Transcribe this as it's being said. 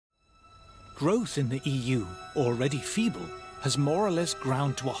growth in the EU, already feeble, has more or less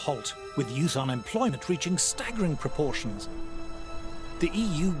ground to a halt, with youth unemployment reaching staggering proportions. The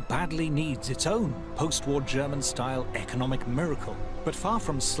EU badly needs its own post-war German-style economic miracle, but far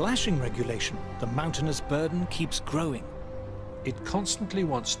from slashing regulation, the mountainous burden keeps growing. It constantly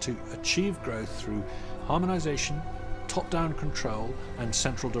wants to achieve growth through harmonisation, top-down control and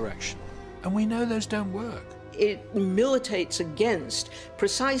central direction. And we know those don't work. It militates against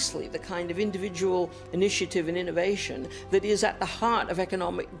precisely the kind of individual initiative and innovation that is at the heart of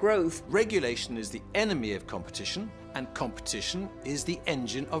economic growth. Regulation is the enemy of competition, and competition is the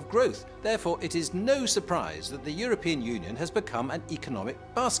engine of growth. Therefore, it is no surprise that the European Union has become an economic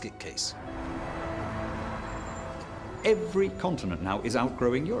basket case. Every continent now is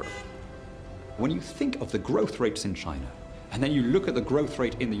outgrowing Europe. When you think of the growth rates in China, and then you look at the growth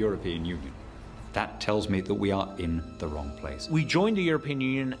rate in the European Union, that tells me that we are in the wrong place. We joined the European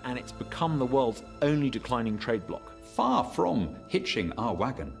Union and it's become the world's only declining trade bloc. Far from hitching our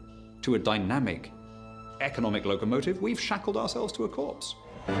wagon to a dynamic economic locomotive, we've shackled ourselves to a corpse.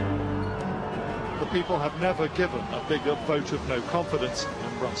 The people have never given a bigger vote of no confidence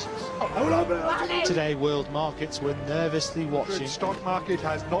in Brussels. Today, world markets were nervously watching. The stock market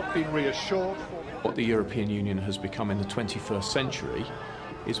has not been reassured. What the European Union has become in the 21st century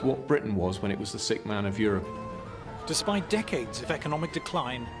is what Britain was when it was the sick man of Europe. Despite decades of economic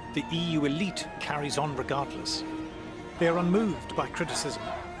decline, the EU elite carries on regardless. They are unmoved by criticism,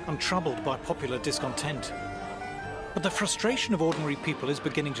 untroubled by popular discontent. But the frustration of ordinary people is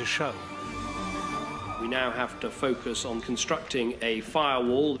beginning to show. We now have to focus on constructing a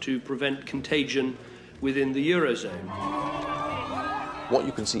firewall to prevent contagion within the Eurozone. What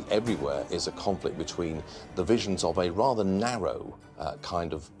you can see everywhere is a conflict between the visions of a rather narrow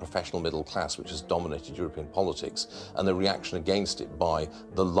kind of professional middle class which has dominated European politics and the reaction against it by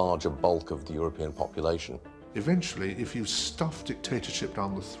the larger bulk of the European population. Eventually, if you stuff dictatorship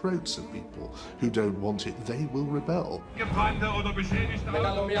down the throats of people who don't want it, they will rebel.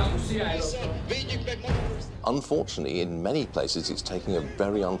 Unfortunately, in many places, it's taking a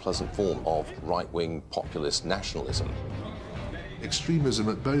very unpleasant form of right-wing populist nationalism. Extremism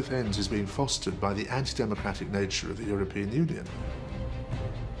at both ends is being fostered by the anti-democratic nature of the European Union.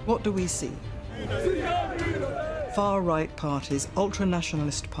 What do we see? Far-right parties,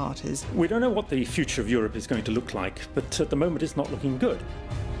 ultra-nationalist parties. We don't know what the future of Europe is going to look like, but at the moment it's not looking good.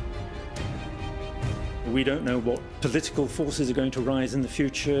 We don't know what political forces are going to rise in the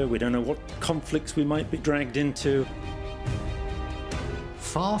future. We don't know what conflicts we might be dragged into.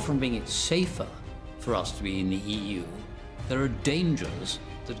 Far from being it safer for us to be in the EU, there are dangers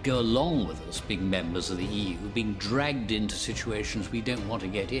that go along with us being members of the EU, being dragged into situations we don't want to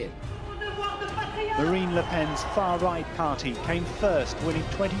get in. Marine Le Pen's far-right party came first, winning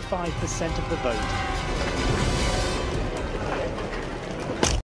 25% of the vote.